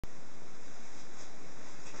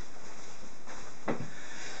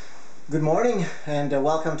Good morning and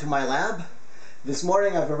welcome to my lab. This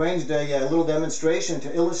morning I've arranged a little demonstration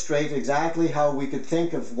to illustrate exactly how we could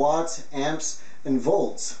think of watts, amps, and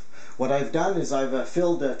volts. What I've done is I've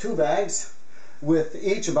filled two bags with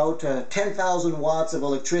each about 10,000 watts of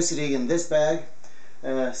electricity in this bag,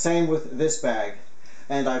 same with this bag.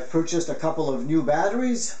 And I've purchased a couple of new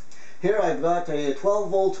batteries. Here I've got a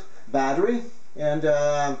 12-volt battery, and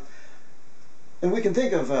we can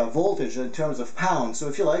think of voltage in terms of pounds. So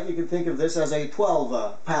if you like, you can think of this as a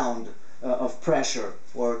 12 pound of pressure,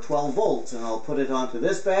 or 12 volts. And I'll put it onto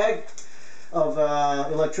this bag of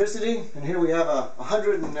electricity. And here we have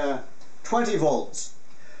 120 volts,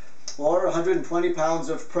 or 120 pounds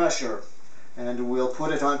of pressure. And we'll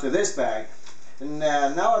put it onto this bag. And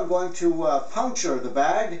now I'm going to puncture the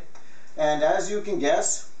bag. And as you can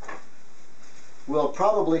guess, we'll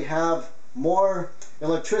probably have more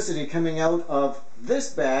electricity coming out of this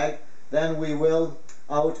bag than we will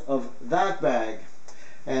out of that bag.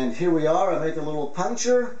 And here we are. I make a little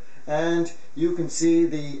puncture and you can see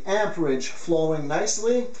the amperage flowing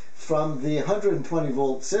nicely from the 120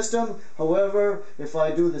 volt system. However, if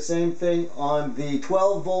I do the same thing on the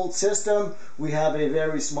 12 volt system, we have a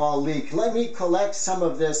very small leak. Let me collect some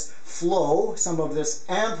of this flow, some of this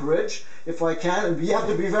amperage, if I can. And you have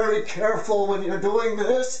to be very careful when you're doing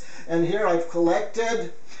this. And here I've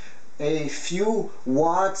collected a few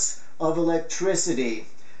watts of electricity.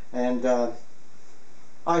 And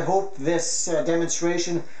I hope this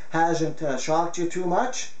demonstration hasn't shocked you too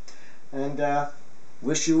much. And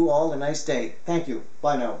wish you all a nice day. Thank you.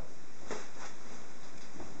 Bye now.